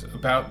shows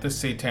about the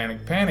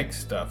Satanic Panic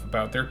stuff,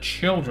 about their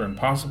children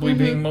possibly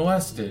being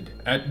molested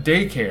at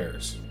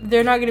daycares.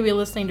 They're not going to be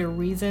listening to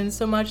reason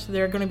so much.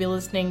 They're going to be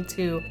listening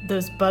to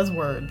those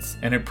buzzwords.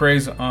 And it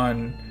preys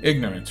on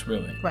ignorance,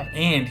 really. Right.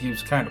 And he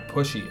was kind of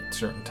pushy at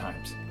certain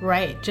times.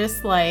 Right,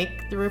 just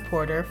like the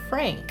reporter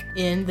Frank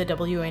in the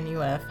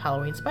WNUF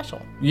Halloween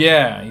special.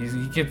 Yeah,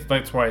 he gets.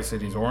 That's why I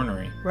said he's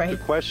ornery. Right. The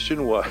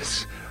question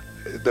was,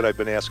 that I've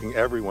been asking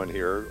everyone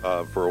here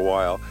for a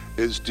while,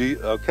 is do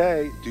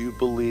you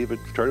believe in,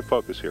 try to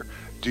focus here,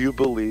 do you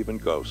believe in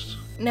ghosts?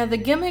 Now, the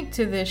gimmick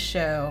to this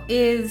show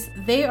is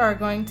they are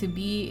going to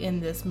be in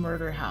this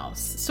murder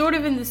house. Sort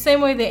of in the same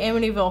way the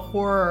Amityville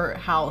Horror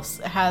House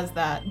has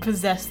that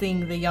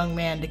possessing the young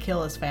man to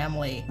kill his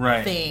family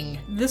thing.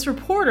 This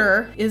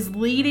reporter is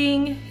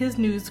leading his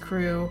news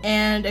crew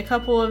and a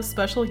couple of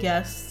special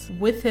guests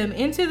with him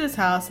into this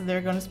house.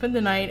 They're going to spend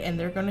the night and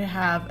they're going to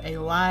have a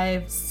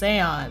live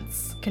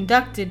seance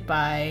conducted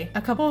by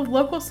a couple of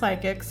local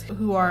psychics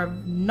who are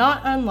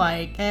not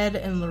unlike Ed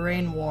and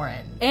Lorraine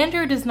Warren.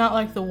 Andrew does not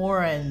like the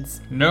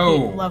Warrens. No.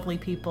 Lovely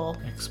people.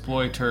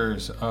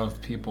 Exploiters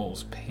of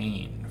people's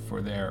pain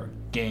for their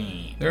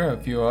gain. There are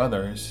a few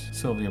others.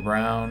 Sylvia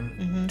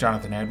Brown,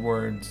 Jonathan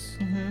Edwards,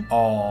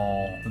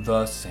 all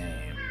the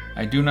same.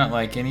 I do not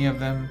like any of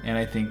them, and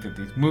I think that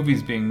these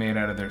movies being made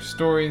out of their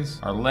stories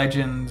are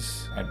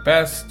legends at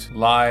best,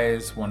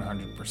 lies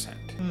 100%.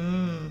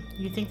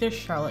 You think they're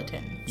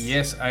charlatans?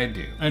 Yes, I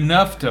do.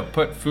 Enough to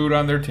put food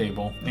on their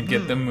table and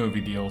get them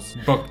movie deals,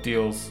 book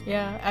deals.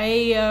 Yeah,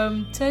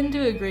 I tend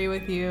to agree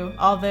with you,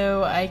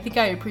 although I think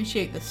I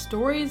appreciate the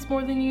stories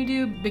more than you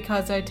do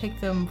because I take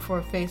them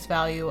for face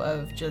value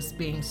of just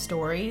being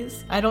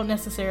stories. I don't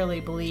necessarily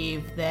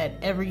believe that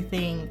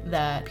everything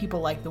that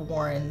people like the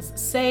Warrens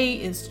say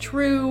is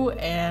true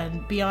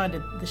and beyond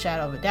the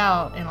shadow of a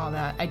doubt and all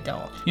that. I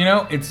don't. You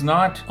know, it's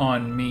not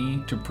on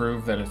me to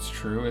prove that it's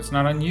true. It's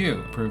not on you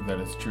to prove that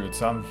it's true.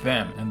 It's on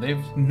them. And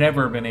they've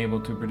never been able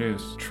to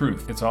produce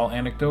truth. It's all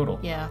anecdotal.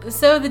 Yeah.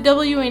 So the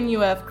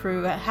WNUF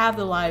crew have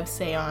the live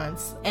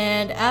seance,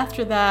 and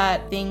after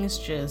that, things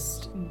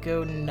just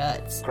go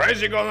nuts.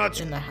 Crazy go nuts.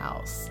 In the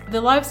house.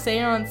 The live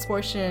seance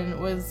portion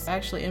was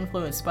actually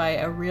influenced by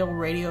a real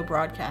radio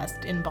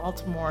broadcast in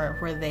Baltimore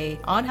where they,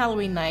 on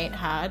Halloween night,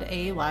 had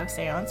a live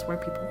seance where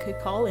people could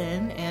call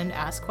in and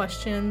ask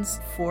questions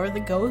for the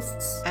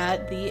ghosts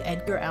at the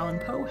Edgar Allan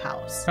Poe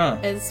house.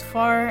 As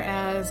far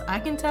as I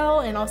can tell,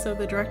 and also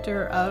the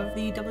director of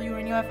the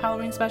WNUF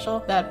Halloween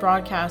special, that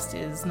broadcast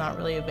is not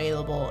really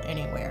available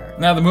anywhere.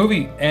 Now, the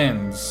movie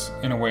ends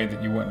in a way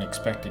that you wouldn't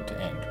expect it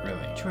to end,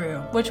 really. True.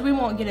 Which we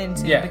won't get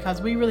into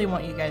because we really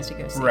want you guys to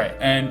go see it.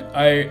 And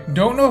I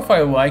don't know if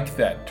I like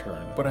that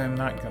turn, but I'm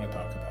not going to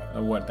talk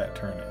about what that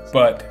turn is.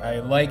 But I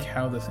like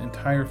how this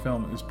entire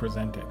film is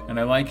presented, and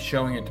I like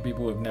showing it to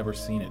people who have never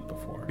seen it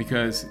before,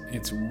 because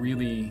it's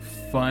really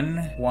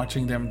fun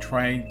watching them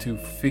try to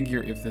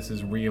figure if this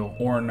is real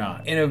or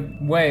not. In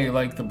a way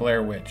like the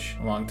Blair Witch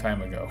a long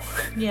time ago.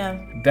 Yeah.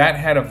 That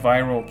had a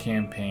viral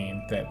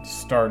campaign that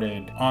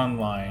started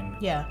online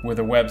with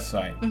a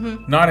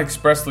website. Not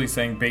expressly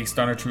saying based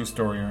on a true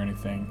story or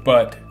anything,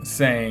 but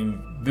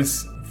saying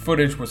this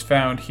footage was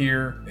found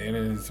here. It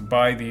is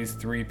by these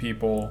 3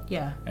 people.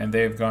 And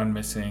they've gone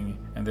missing.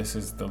 And this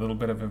is the little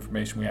bit of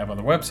information we have on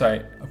the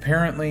website.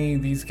 Apparently,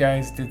 these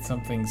guys did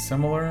something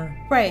similar.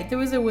 Right. There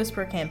was a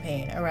whisper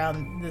campaign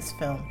around this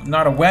film.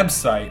 Not a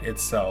website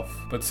itself,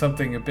 but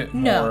something a bit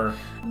more...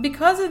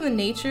 Because of the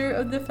nature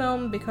of the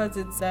film, because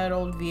it's that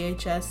old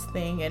VHS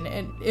thing, and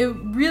it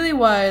really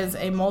was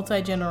a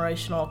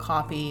multi-generational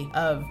copy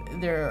of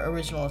their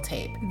original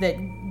tape that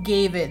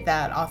gave it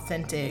that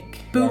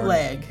authentic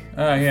bootleg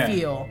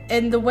feel.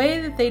 And the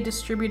way that they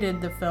distributed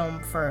the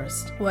film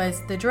first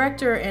was the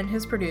director and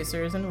his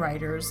producers and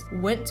writers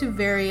went to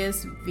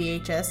various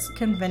VHS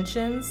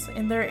conventions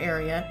in their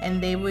area,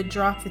 and they would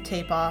drop the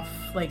tape off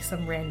like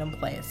some random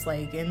place,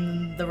 like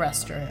in the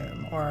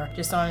restroom or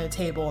just on a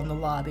table in the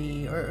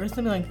lobby or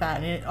something like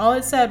that. And all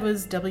it said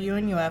was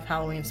WNUF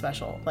Halloween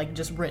Special, like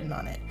just written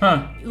on it.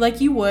 Like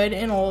you would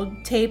an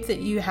old tape that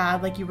you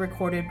had, like you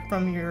recorded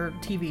from your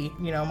TV,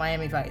 you know,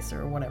 Miami Vice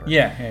or whatever.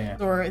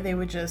 Or they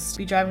would just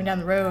be driving down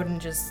the road and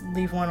just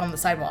leave one on the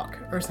sidewalk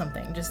or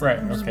something. Just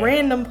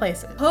random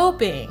places.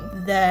 Hoping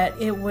that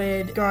it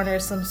would garner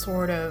some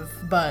sort of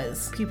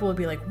buzz. People would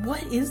be like,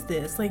 what is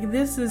this? Like,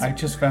 this is... I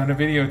just found a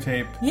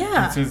videotape.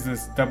 This is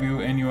this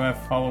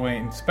WNUF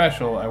Halloween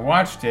special. I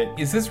watched it.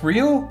 Is this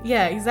real?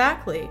 Yeah,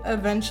 exactly.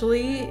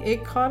 Eventually,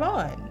 it caught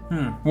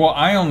on. Well,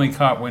 I only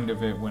caught wind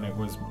of it when it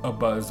was a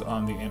buzz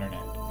on the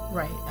internet.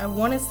 Right. I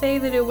want to say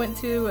that it went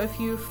to a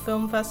few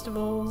film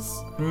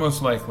festivals.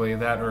 Most likely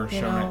that, or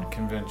shown at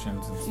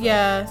conventions and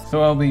stuff. So,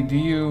 LB, do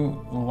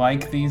you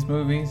like these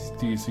movies?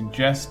 Do you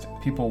suggest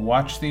people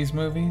watch these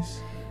movies?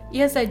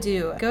 Yes, I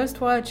do.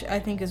 Ghostwatch, I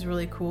think, is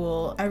really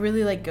cool. I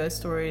really like ghost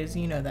stories.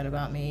 You know that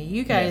about me.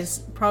 You guys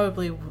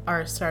probably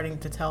are starting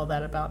to tell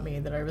that about me,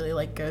 that I really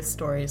like ghost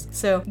stories.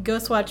 So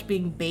Ghostwatch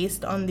being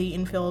based on the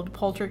Enfield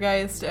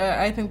Poltergeist,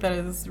 I think that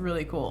is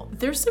really cool.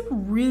 There's some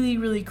really,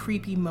 really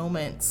creepy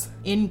moments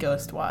in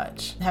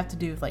Ghostwatch that have to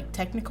do with like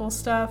technical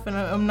stuff, and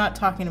I'm not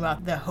talking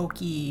about the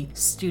hokey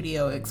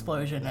studio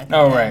explosion. I think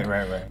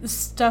right.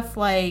 Stuff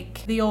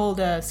like the old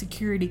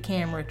security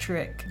camera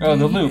trick. The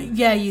loop.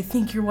 Yeah, you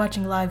think you're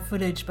watching live found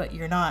footage, but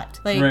you're not.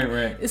 Like,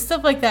 right. It's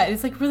stuff like that.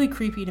 It's like really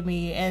creepy to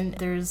me. And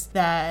there's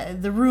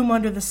the room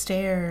under the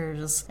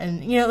stairs,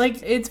 and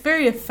like it's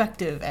very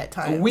effective at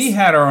times. We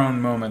had our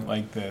own moment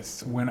like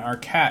this when our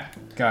cat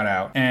got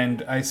out,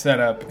 and I set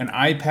up an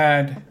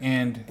iPad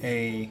and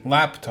a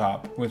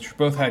laptop, which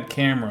both had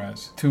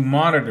cameras, to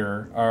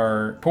monitor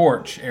our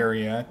porch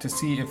area to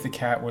see if the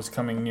cat was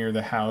coming near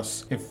the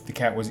house, if the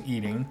cat was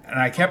eating. And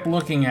I kept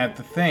looking at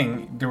the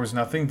thing. There was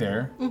nothing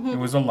there. It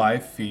was a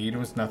live feed. It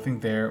was nothing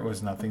there. It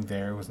was nothing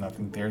there. It was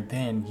nothing there.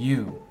 Then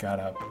you got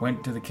up,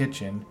 went to the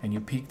kitchen, and you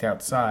peeked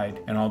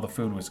outside, and all the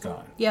food was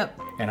gone. Yep.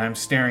 And I'm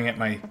staring at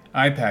my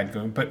iPad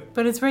going, but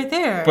it's right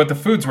there. But the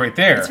food's right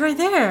there. It's right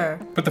there.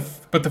 But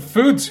the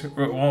food's,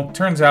 well, it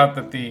turns out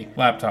that the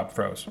laptop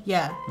froze.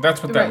 Yeah.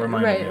 That's what that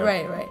reminded me of.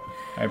 Right.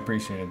 I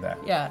appreciated that.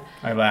 Yeah.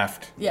 I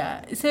laughed.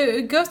 Yeah.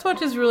 So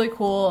Ghostwatch is really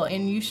cool,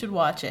 and you should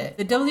watch it.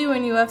 The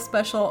WNUF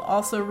special,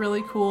 also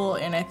really cool,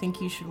 and I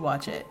think you should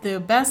watch it. The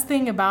best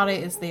thing about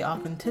it is the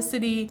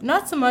authenticity.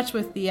 Not so much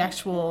with the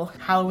actual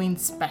Halloween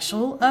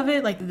special of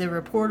it, like the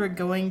reporter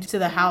going to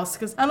the house,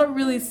 because I don't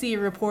really see a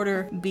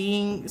reporter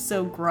being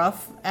so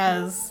gruff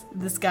as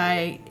this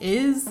guy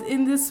is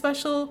in this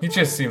special. He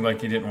just seemed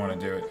like he didn't want to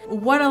do it.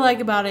 What I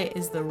like about it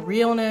is the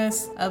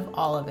realness of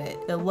all of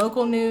it. The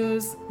local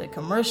news, the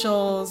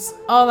commercials,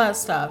 all that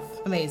stuff.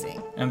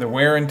 Amazing. And the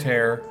wear and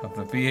tear of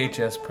the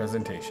VHS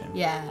presentation.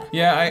 Yeah.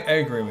 Yeah, I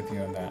agree with you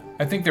on that.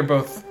 I think they're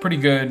both pretty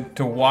good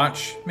to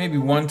watch maybe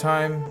one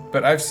time,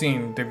 but I've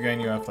seen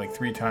WNUF like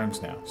 3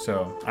 times now.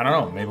 So, I don't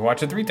know, maybe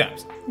watch it 3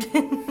 times.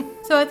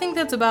 So I think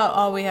that's about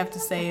all we have to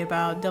say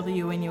about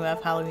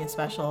WNUF Halloween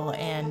Special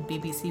and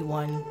BBC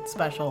One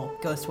Special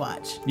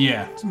Ghostwatch.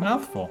 Yeah, it's a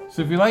mouthful.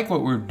 So if you like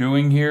what we're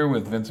doing here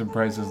with Vincent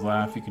Price's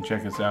Laugh, you can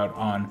check us out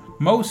on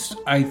most,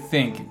 I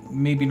think,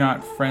 maybe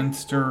not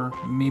Friendster,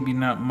 maybe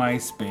not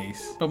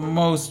MySpace, but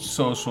most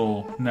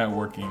social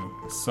networking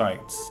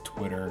sites,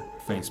 Twitter,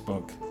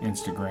 Facebook,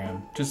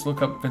 Instagram. Just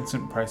look up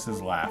Vincent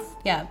Price's Laugh.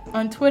 Yeah,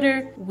 on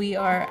Twitter, we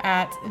are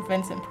at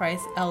Vincent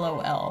Price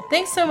LOL.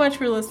 Thanks so much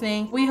for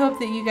listening. We hope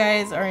that you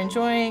guys are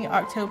enjoying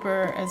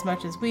October as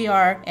much as we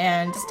are,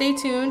 and stay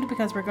tuned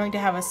because we're going to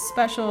have a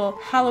special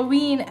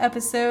Halloween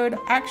episode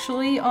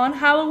actually on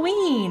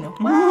Halloween.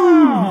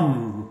 Wow!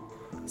 Ooh.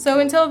 So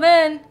until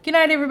then, good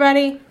night,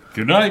 everybody.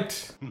 Good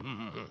night.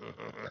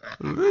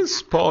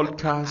 This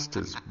podcast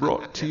is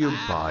brought to you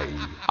by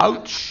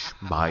Ouch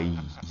My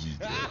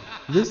Ego.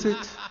 Visit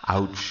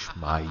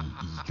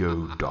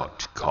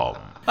ouchmyego.com.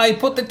 I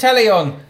put the telly on.